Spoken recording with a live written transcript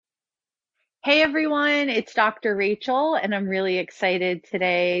Hey everyone, it's Dr. Rachel, and I'm really excited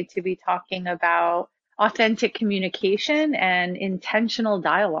today to be talking about authentic communication and intentional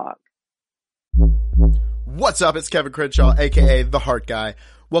dialogue. What's up? It's Kevin Crenshaw, aka The Heart Guy.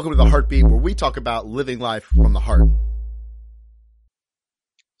 Welcome to The Heartbeat, where we talk about living life from the heart.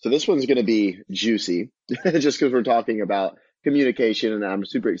 So this one's going to be juicy just because we're talking about communication, and I'm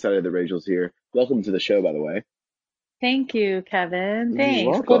super excited that Rachel's here. Welcome to the show, by the way. Thank you, Kevin. You're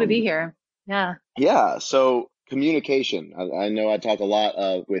Thanks. Cool to be welcome. here. Yeah. Yeah, so communication. I know I talk a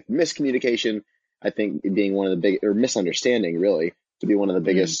lot with miscommunication, I think being one of the big, or misunderstanding really, to be one of the Mm,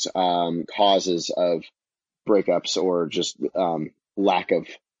 biggest causes of breakups or just lack of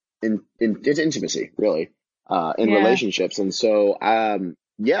intimacy, really, in yeah. relationships. And so,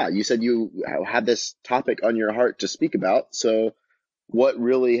 yeah, you said you had this topic on your heart to speak about. So, what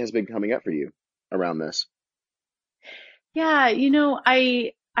really has been coming up for you around this? Yeah,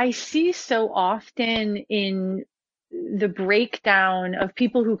 I see so often in the breakdown of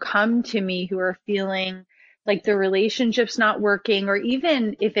people who come to me who are feeling like the relationship's not working, or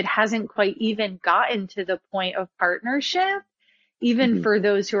even if it hasn't quite even gotten to the point of partnership, even Hmm. for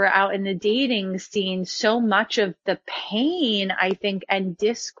those who are out in the dating scene, so much of the pain, I think, and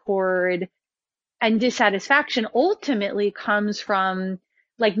discord and dissatisfaction ultimately comes from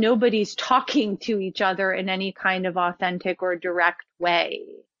like nobody's talking to each other in any kind of authentic or direct way.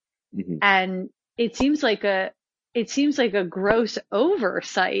 Hmm. And it seems like a it seems like a gross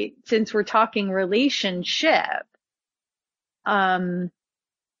oversight since we're talking relationship. Um,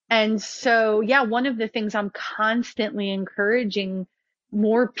 and so, yeah, one of the things I'm constantly encouraging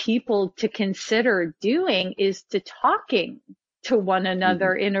more people to consider doing is to talking to one Hmm.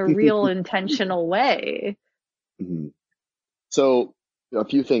 another in a real intentional way. Hmm. So, a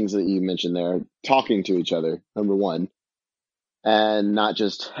few things that you mentioned there, talking to each other, number one, and not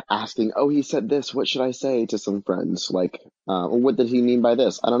just asking, oh, he said this, what should I say to some friends? Like, what did he mean by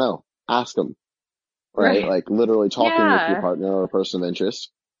this? I don't know. Ask them, right? Right. Like, literally talking with your Yeah. partner or a person of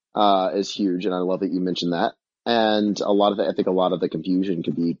interest, is huge. And I love that you mentioned that. And I think a lot of the confusion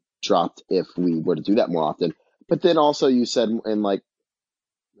could be dropped if we were to do that more often. But then also, you said in like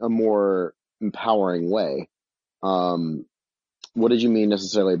a more empowering way. Um, what did you mean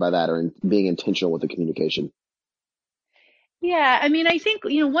necessarily by that, or being intentional with the communication? Yeah, I mean, I think,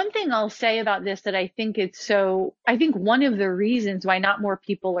 one thing I'll say about this that I think one of the reasons why not more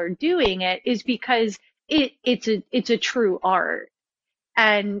people are doing it is because it's a true art.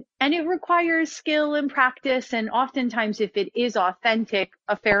 And it requires skill and practice, and oftentimes if it is authentic,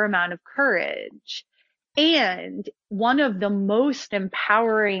 a fair amount of courage. And one of the most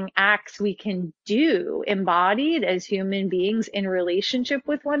empowering acts we can do embodied as human beings in relationship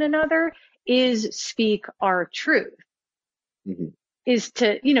with one another is speak our truth, Hmm. is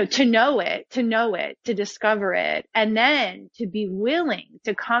to know it, to discover it, and then to be willing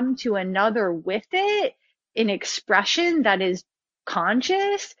to come to another with it in expression that is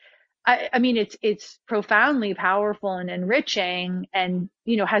conscious. I mean, it's profoundly powerful and enriching, and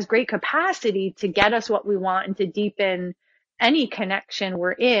has great capacity to get us what we want and to deepen any connection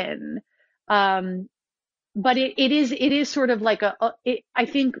we're in. Um, but it is sort of like I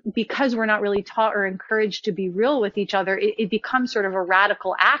think because we're not really taught or encouraged to be real with each other, it becomes sort of a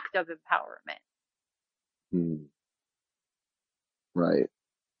radical act of empowerment. Right.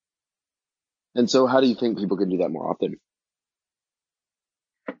 And so, how do you think people can do that more often?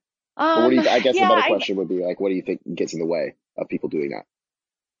 Or what do Um, you, I guess the yeah, better question would be like, what do you think gets in the way of people doing that?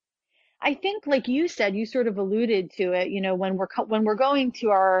 I think like you said, you sort of alluded to it, when we're going to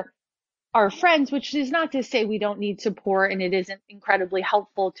our friends, which is not to say we don't need support and it isn't incredibly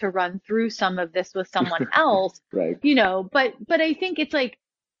helpful to run through some of this with someone else, Right. but I think it's like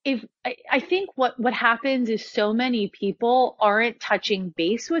if I think what happens is so many people aren't touching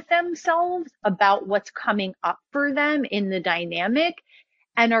base with themselves about what's coming up for them in the dynamic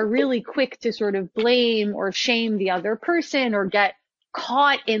and are really quick to sort of blame or shame the other person or get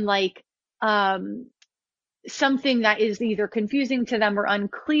caught in like um something that is either confusing to them or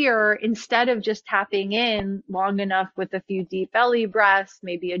unclear, instead of just tapping in long enough with a few deep belly breaths,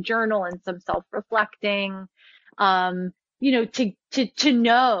 maybe a journal and some self-reflecting, to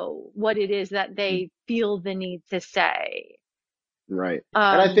know what it is that Mhm. they feel the need to say. Right.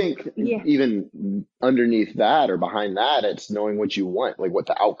 And I think Yeah. even underneath that or behind that, it's knowing what you want, like what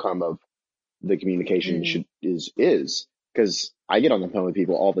the outcome of the communication Mm, is. Because I get on the phone with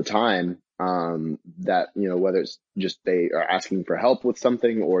people all the time, that, whether it's just they are asking for help with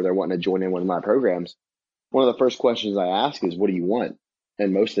something or they're wanting to join in one of my programs. One of the first questions I ask is, what do you want?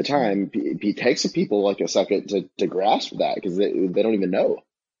 And most of the mm, time, it takes people like a second to grasp that because they don't even know.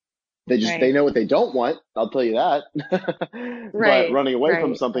 They Right. know what they don't want. I'll tell you that. But Right. running away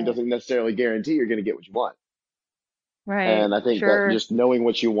from Right. something Right. doesn't necessarily guarantee you're going to get what you want. Right. And I think that Sure. just knowing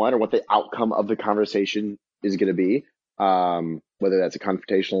what you want or what the outcome of the conversation is going to be, whether that's a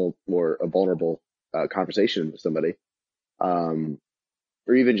confrontational or a vulnerable conversation with somebody, um,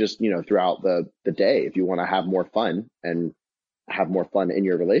 or even just, throughout the day, if you want to have more fun and have more fun in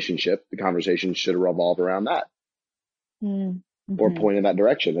your relationship, the conversation should revolve around that or Mm-hmm. point in that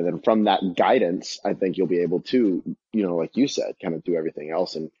direction. And then from that guidance, I think you'll be able to, like you said, kind of do everything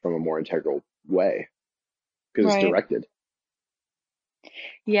else and from a more integral way because it's Right. directed.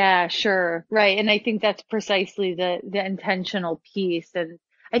 Yeah, sure. Right. And I think that's precisely the intentional piece. And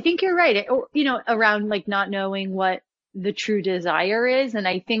I think you're right. Around like not knowing what the true desire is. And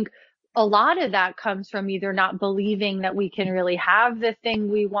I think a lot of that comes from either not believing that we can really have the thing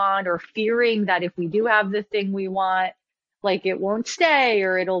we want, or fearing that if we do have the thing we want, like it won't stay,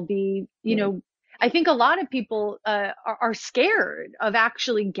 or it'll be, Right. I think a lot of people are scared of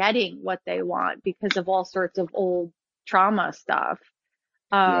actually getting what they want because of all sorts of old trauma stuff,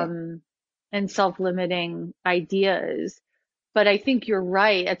 Yeah. um, and self-limiting ideas. But I think you're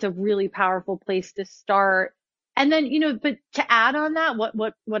right. It's a really powerful place to start. And then, but to add on that,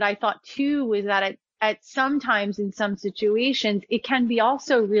 what I thought too was that at sometimes in some situations, it can be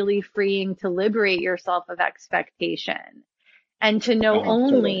also really freeing to liberate yourself of expectation and to know Totally.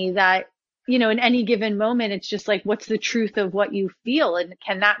 only that, in any given moment, it's just like, what's the truth of what you feel? And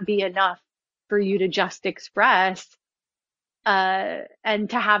can that be enough for you to just express, and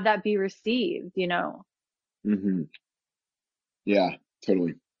to have that be received? Hmm. Yeah,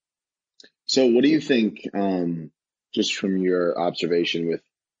 totally. So what do you think, just from your observation with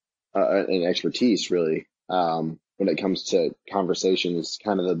and expertise, really, when it comes to conversation, is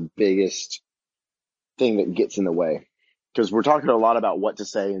kind of the biggest thing that gets in the way? Because we're talking a lot about what to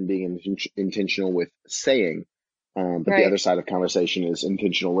say and being intentional with saying, but the Right. other side of conversation is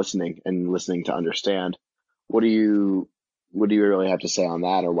intentional listening and listening to understand. What do you what do you really have to say on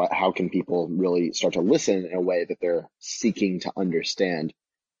that, or how can people really start to listen in a way that they're seeking to understand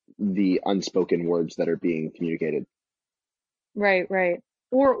the unspoken words that are being communicated? Right, right.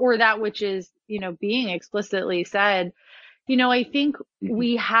 Or that which is, being explicitly said. I think Hmm.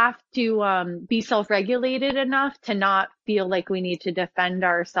 we have to be self-regulated enough to not feel like we need to defend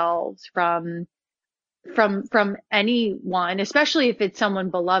ourselves from anyone, especially if it's someone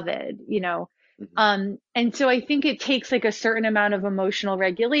beloved. Hmm. And so I think it takes like a certain amount of emotional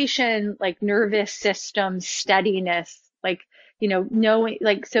regulation, like nervous system steadiness, like, knowing,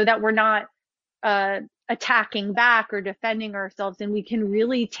 like, so that we're not uh, attacking back or defending ourselves, and we can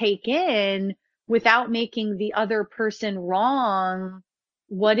really take in, without making the other person wrong,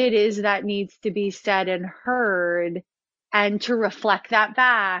 what it is that needs to be said and heard, and to reflect that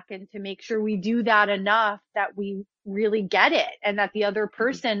back and to make sure we do that enough that we really get it and that the other Hmm.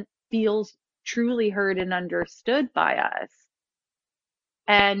 person feels truly heard and understood by us.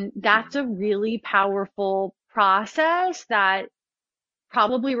 And that's a really powerful process that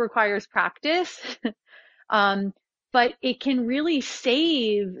probably requires practice. Um, but it can really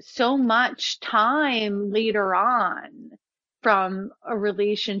save so much time later on from a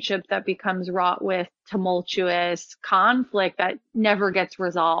relationship that becomes wrought with tumultuous conflict that never gets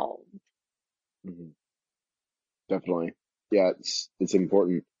resolved. Hmm. Definitely. Yeah, it's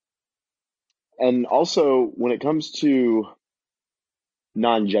important. And also when it comes to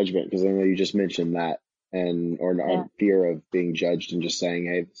non-judgment, because I know you just mentioned that, and or Yeah, fear of being judged and just saying,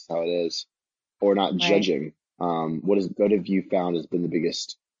 "Hey, this is how it is," or not right. judging. What have you found has been the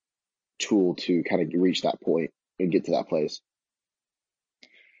biggest tool to kind of reach that point and get to that place?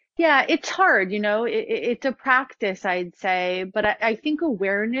 Yeah, it's hard. It's a practice, I'd say, but I think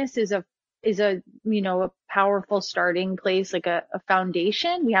awareness is a powerful starting place, like a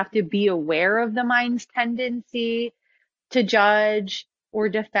foundation. We have to be aware of the mind's tendency to judge or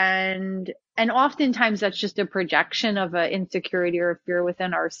defend. And oftentimes that's just a projection of an insecurity or a fear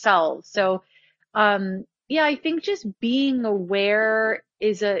within ourselves. So, yeah, I think just being aware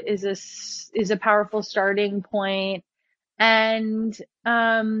is a powerful starting point. And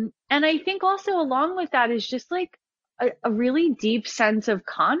I think also along with that is just like a really deep sense of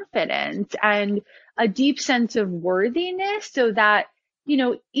confidence and a deep sense of worthiness, so that,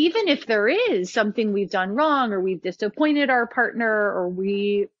 even if there is something we've done wrong, or we've disappointed our partner, or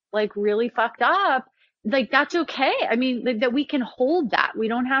we like really fucked up, like that's okay. I mean, like, that we can hold that. We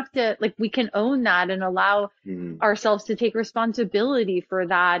don't have to, like, we can own that and allow Hmm. ourselves to take responsibility for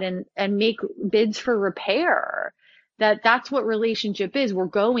that, and make bids for repair. That's what relationship is. We're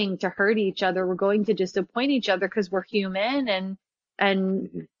going to hurt each other. We're going to disappoint each other because we're human, and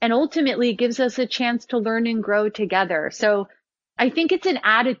Mhm. ultimately gives us a chance to learn and grow together. So I think it's an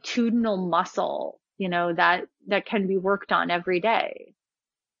attitudinal muscle, that can be worked on every day.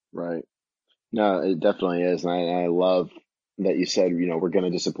 Right. No, it definitely is. And I love that you said, we're going to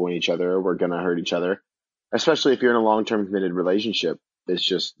disappoint each other, we're going to hurt each other, especially if you're in a long-term committed relationship. It's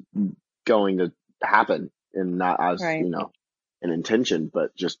just going to happen, and not as, Right, an intention,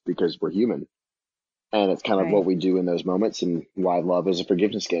 but just because we're human. And it's kind of what right. we do in those moments, and why love is a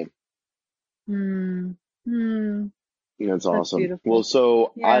forgiveness game. Hmm. Hmm. It's That's awesome. Well, beautiful.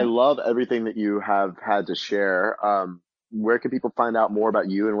 so I Yeah. love everything that you have had to share. Where can people find out more about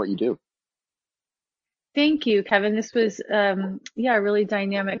you and what you do? Thank you, Kevin. This was, yeah, a really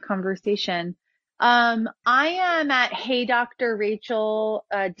dynamic conversation. I am at Hey Dr. Rachel,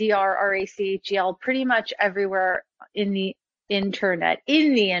 DrRachel, pretty much everywhere in the Awesome.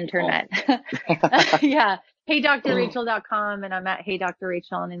 internet. Yeah, heydrrachel.com, and I'm at Hey Dr.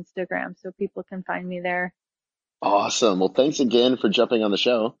 Rachel on Instagram, so people can find me there. Awesome. Well, thanks again for jumping on the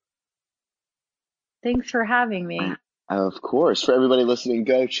show. Thanks for having me. Of course. For everybody listening,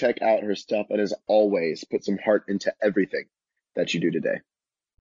 go check out her stuff. And as always, put some heart into everything that you do today.